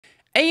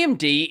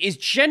AMD is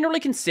generally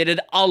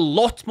considered a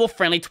lot more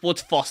friendly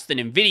towards FOSS than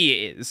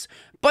Nvidia is,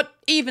 but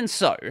even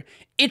so,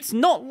 it's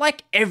not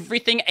like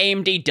everything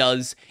AMD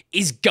does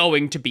is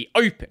going to be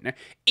open,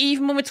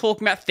 even when we're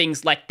talking about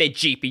things like their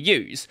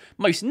GPUs.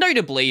 Most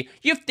notably,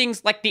 you have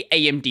things like the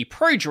AMD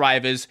Pro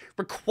drivers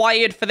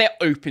required for their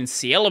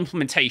OpenCL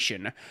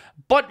implementation.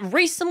 But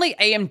recently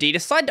AMD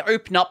decided to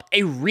open up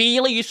a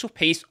really useful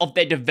piece of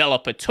their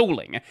developer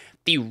tooling,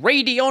 the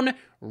Radeon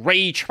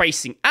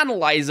Raytracing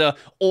Analyzer,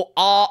 or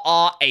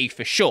RRA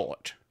for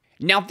short.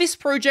 Now, this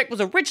project was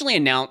originally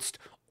announced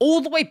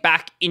all the way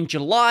back in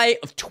July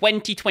of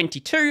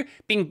 2022,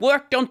 being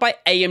worked on by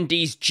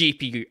AMD's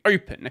GPU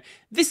Open.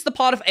 This is the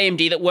part of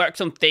AMD that works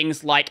on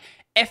things like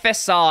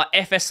FSR,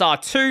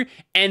 FSR2,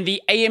 and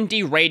the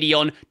AMD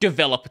Radeon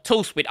Developer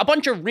Tool Suite, a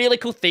bunch of really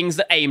cool things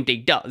that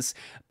AMD does.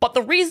 But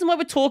the reason why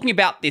we're talking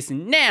about this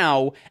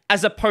now,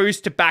 as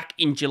opposed to back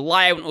in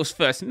July when it was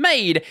first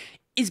made,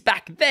 is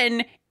back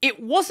then, it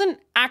wasn't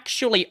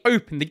actually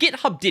open. The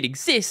GitHub did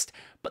exist,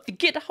 but the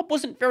GitHub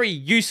wasn't very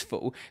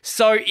useful.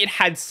 So it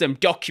had some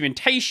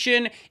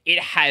documentation, it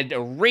had a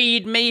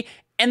README,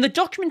 and the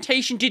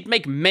documentation did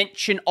make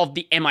mention of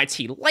the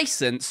MIT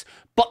license,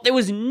 but there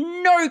was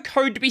no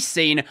code to be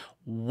seen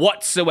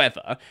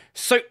whatsoever.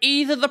 So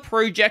either the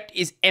project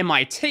is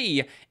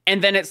MIT,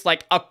 and then it's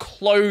like a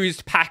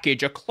closed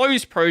package, a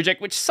closed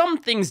project, which some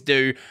things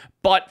do,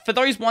 but for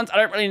those ones, I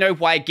don't really know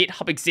why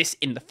GitHub exists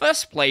in the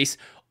first place,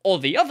 or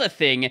the other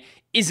thing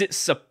is it's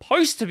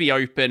supposed to be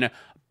open,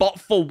 but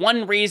for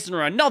one reason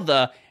or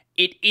another,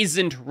 it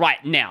isn't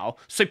right now.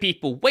 So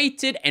people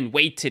waited and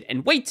waited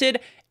and waited,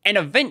 and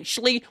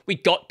eventually we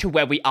got to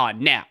where we are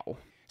now.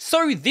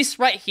 So this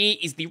right here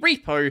is the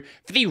repo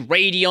for the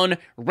Radeon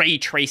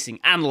Raytracing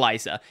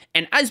Analyzer,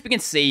 and as we can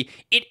see,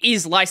 it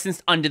is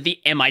licensed under the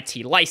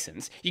MIT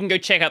license. You can go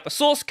check out the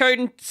source code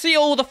and see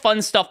all the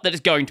fun stuff that it's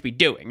going to be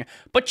doing.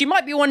 But you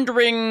might be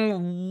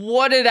wondering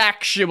what it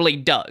actually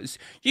does.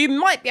 You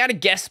might be able to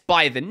guess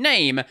by the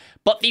name,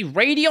 but the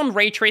Radeon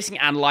Raytracing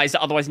Analyzer,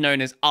 otherwise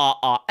known as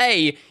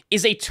RRA,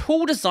 is a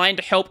tool designed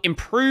to help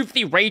improve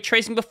the ray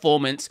tracing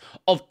performance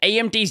of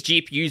AMD's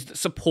GPUs that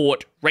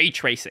support ray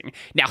tracing.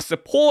 Now,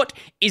 support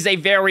is a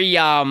very,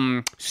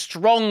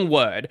 strong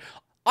word.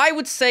 I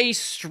would say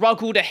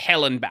struggle to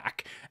hell and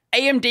back.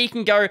 AMD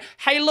can go,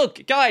 hey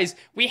look, guys,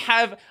 we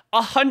have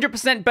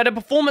 100% better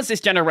performance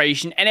this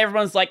generation, and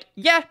everyone's like,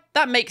 yeah,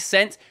 that makes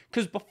sense,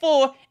 because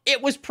before,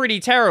 it was pretty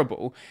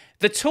terrible.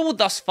 The tool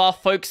thus far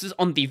focuses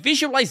on the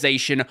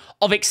visualization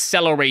of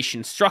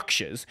acceleration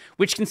structures,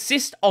 which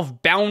consist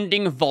of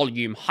bounding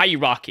volume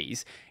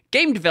hierarchies.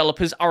 Game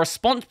developers are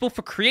responsible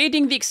for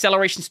creating the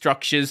acceleration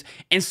structures,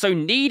 and so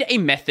need a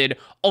method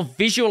of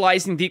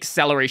visualizing the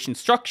acceleration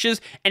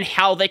structures and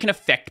how they can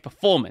affect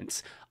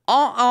performance.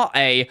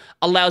 RRA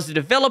allows the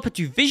developer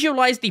to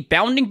visualize the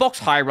bounding box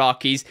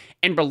hierarchies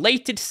and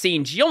related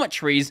scene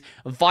geometries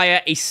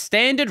via a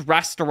standard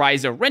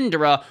rasterizer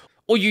renderer,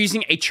 or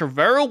using a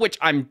traversal, which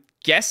I'm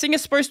guessing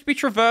is supposed to be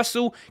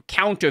traversal,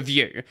 counter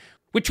view,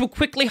 which will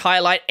quickly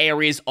highlight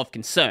areas of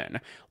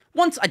concern.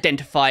 Once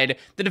identified,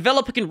 the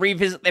developer can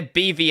revisit their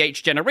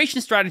BVH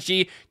generation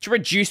strategy to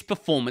reduce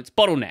performance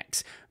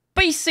bottlenecks.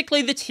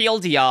 Basically, the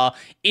TLDR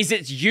is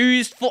it's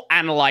used for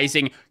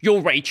analyzing your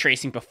ray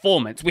tracing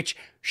performance, which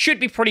should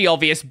be pretty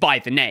obvious by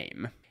the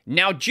name.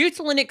 Now, due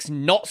to Linux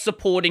not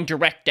supporting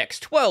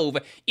DirectX 12,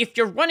 if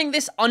you're running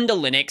this under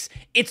Linux,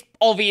 it's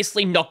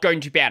obviously not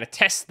going to be able to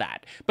test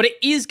that, but it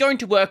is going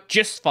to work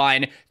just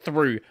fine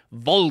through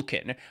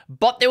Vulkan.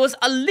 But there was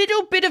a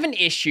little bit of an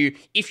issue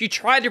if you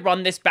tried to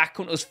run this back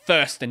when it was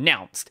first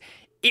announced.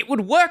 It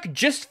would work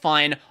just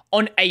fine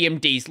on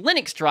AMD's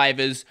Linux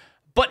drivers,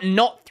 but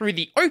not through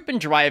the open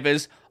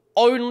drivers,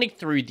 only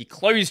through the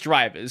closed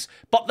drivers.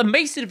 But the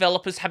Mesa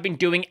developers have been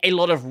doing a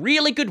lot of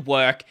really good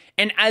work,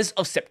 and as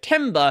of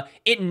September,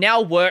 it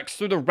now works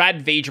through the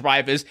RADV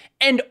drivers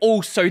and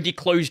also the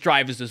closed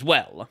drivers as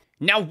well.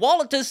 Now,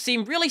 while it does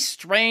seem really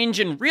strange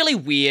and really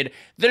weird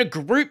that a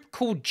group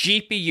called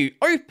GPU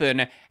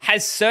Open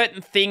has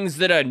certain things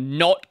that are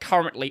not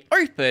currently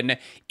open,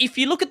 if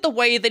you look at the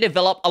way they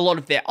develop a lot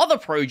of their other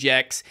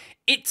projects,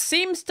 it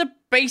seems to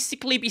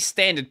basically be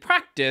standard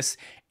practice,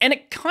 and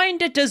it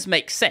kinda does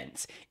make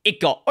sense. It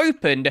got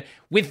opened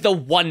with the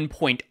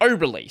 1.0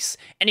 release,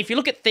 and if you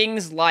look at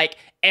things like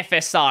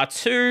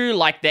FSR2,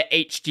 like the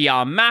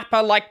HDR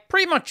mapper, like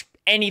pretty much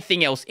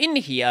anything else in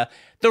here,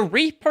 the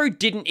repo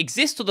didn't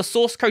exist, or the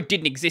source code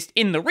didn't exist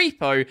in the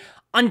repo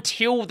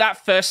until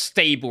that first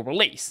stable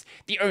release.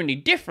 The only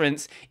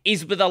difference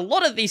is with a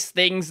lot of these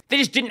things, they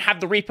just didn't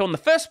have the repo in the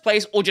first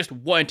place, or just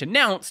weren't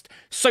announced,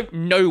 so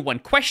no one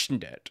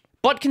questioned it.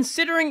 But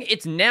considering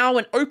it's now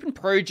an open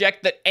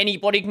project that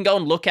anybody can go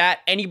and look at,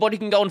 anybody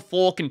can go and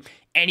fork, and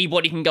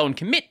anybody can go and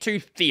commit to,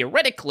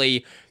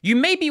 theoretically, you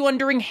may be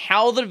wondering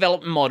how the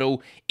development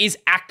model is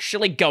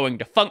actually going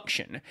to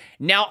function.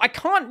 Now, I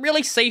can't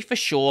really say for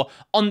sure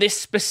on this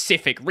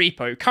specific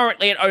repo.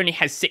 Currently, it only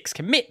has 6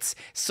 commits,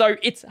 so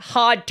it's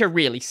hard to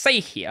really say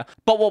here.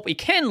 But what we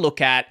can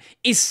look at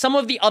is some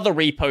of the other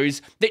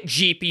repos that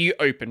GPU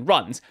Open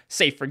runs.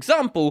 Say, for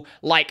example,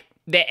 like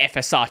their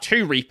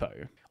FSR2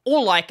 repo,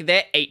 or like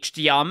their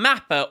HDR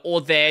mapper,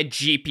 or their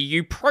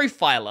GPU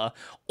profiler.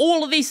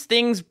 All of these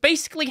things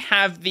basically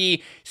have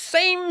the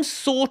same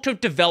sort of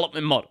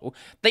development model.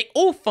 They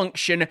all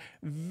function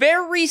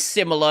very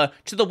similar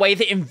to the way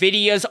that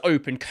Nvidia's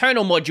open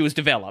kernel module is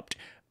developed.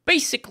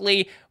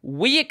 Basically,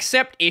 we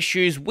accept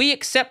issues, we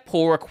accept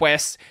pull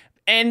requests,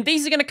 and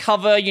these are going to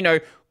cover,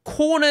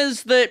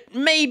 corners that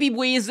maybe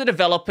we as the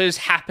developers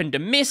happen to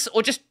miss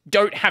or just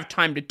don't have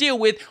time to deal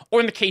with, or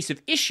in the case of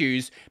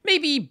issues,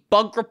 maybe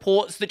bug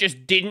reports that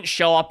just didn't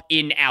show up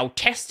in our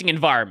testing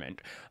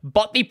environment.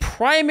 But the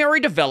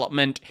primary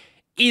development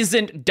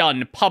isn't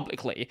done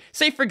publicly.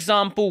 Say, for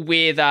example,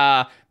 with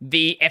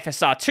the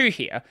FSR2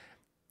 here.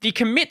 The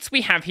commits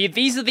we have here,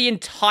 these are the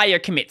entire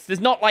commits. There's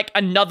not like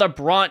another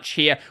branch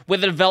here where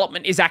the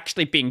development is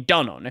actually being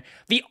done on.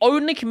 The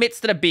only commits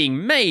that are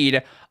being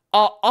made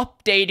are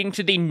updating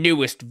to the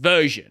newest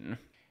version.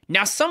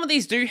 Now, some of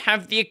these do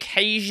have the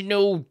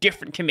occasional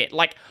different commit,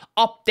 like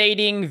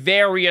updating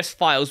various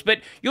files,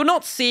 but you're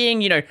not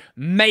seeing,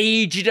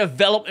 major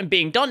development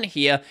being done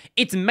here.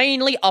 It's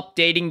mainly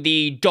updating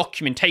the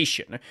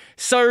documentation.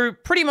 So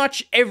pretty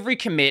much every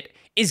commit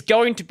is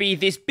going to be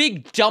this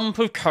big dump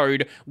of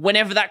code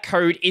whenever that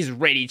code is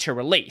ready to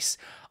release.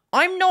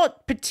 I'm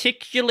not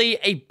particularly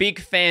a big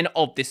fan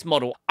of this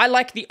model. I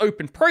like the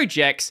open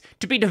projects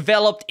to be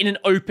developed in an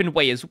open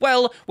way as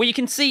well, where you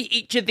can see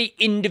each of the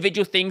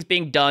individual things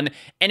being done,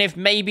 and if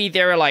maybe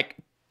there are like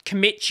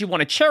commits you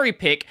want to cherry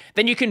pick,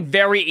 then you can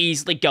very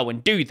easily go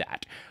and do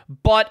that.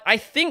 But I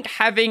think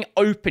having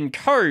open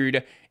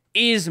code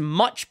is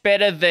much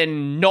better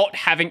than not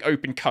having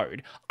open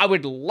code. I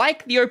would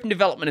like the open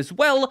development as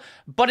well,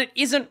 but it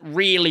isn't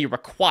really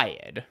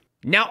required.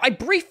 Now, I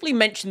briefly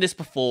mentioned this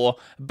before,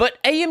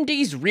 but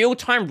AMD's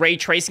real-time ray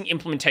tracing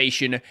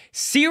implementation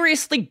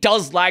seriously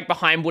does lag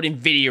behind what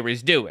Nvidia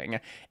is doing.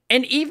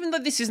 And even though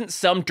this isn't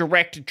some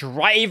direct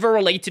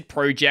driver-related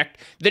project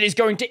that is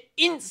going to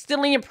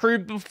instantly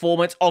improve the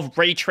performance of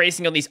ray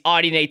tracing on these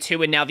RDNA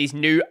 2 and now these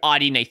new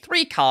RDNA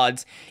 3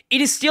 cards,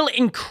 it is still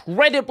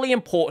incredibly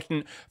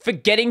important for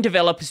getting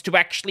developers to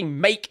actually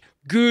make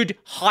good,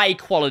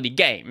 high-quality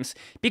games,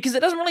 because it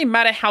doesn't really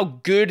matter how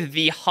good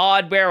the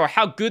hardware or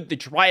how good the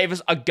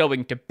drivers are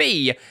going to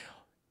be.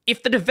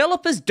 If the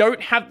developers don't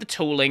have the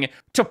tooling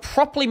to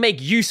properly make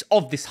use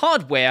of this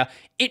hardware,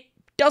 it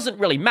doesn't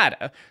really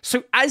matter.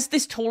 So as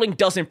this tooling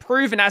does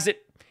improve and as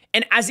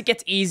it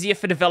gets easier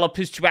for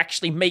developers to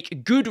actually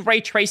make good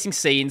ray tracing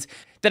scenes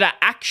that are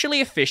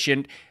actually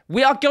efficient,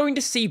 we are going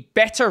to see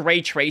better ray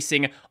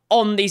tracing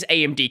on these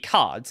AMD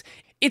cards.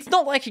 It's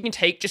not like you can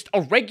take just a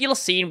regular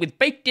scene with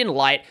baked-in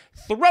light,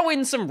 throw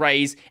in some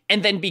rays,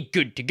 and then be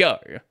good to go.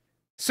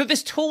 So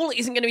this tool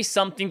isn't going to be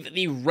something that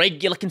the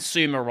regular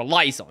consumer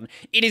relies on.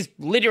 It is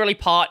literally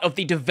part of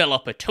the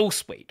developer tool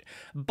suite.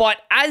 But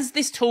as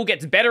this tool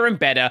gets better and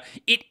better,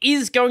 it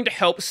is going to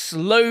help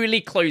slowly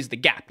close the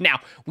gap. Now,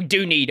 we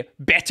do need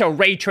better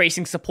ray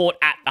tracing support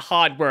at the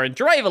hardware and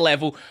driver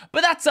level,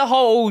 but that's a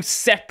whole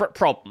separate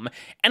problem.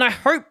 And I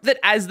hope that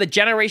as the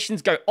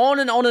generations go on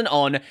and on and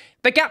on,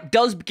 the gap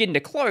does begin to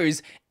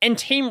close, and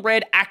Team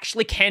Red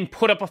actually can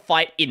put up a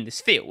fight in this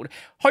field.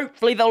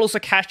 Hopefully they'll also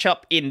catch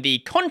up in the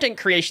content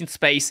creation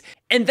space,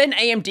 and then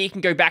AMD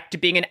can go back to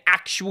being an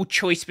actual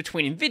choice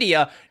between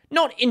Nvidia.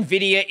 Not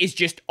Nvidia is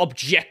just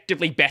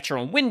objectively better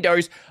on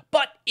Windows,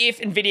 but if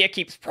Nvidia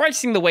keeps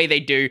pricing the way they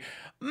do,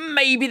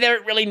 maybe they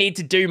don't really need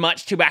to do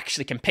much to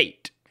actually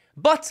compete.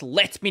 But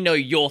let me know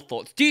your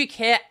thoughts. Do you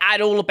care at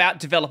all about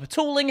developer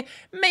tooling?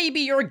 Maybe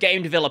you're a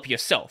game developer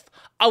yourself.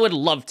 I would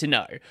love to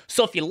know.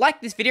 So if you like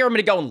this video, I'm going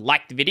to go and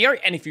like the video.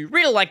 And if you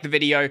really like the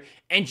video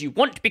and you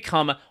want to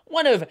become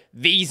one of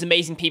these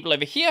amazing people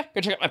over here,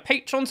 go check out my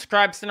Patreon,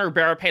 subscribe, Center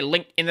Roberto Pay,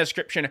 link in the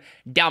description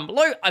down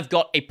below. I've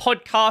got a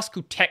podcast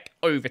called Tech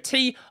Over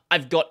Tea.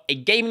 I've got a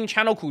gaming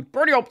channel called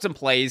Brodie Robertson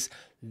Plays.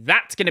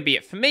 That's going to be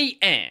it for me,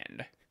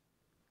 and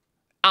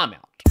I'm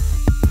out.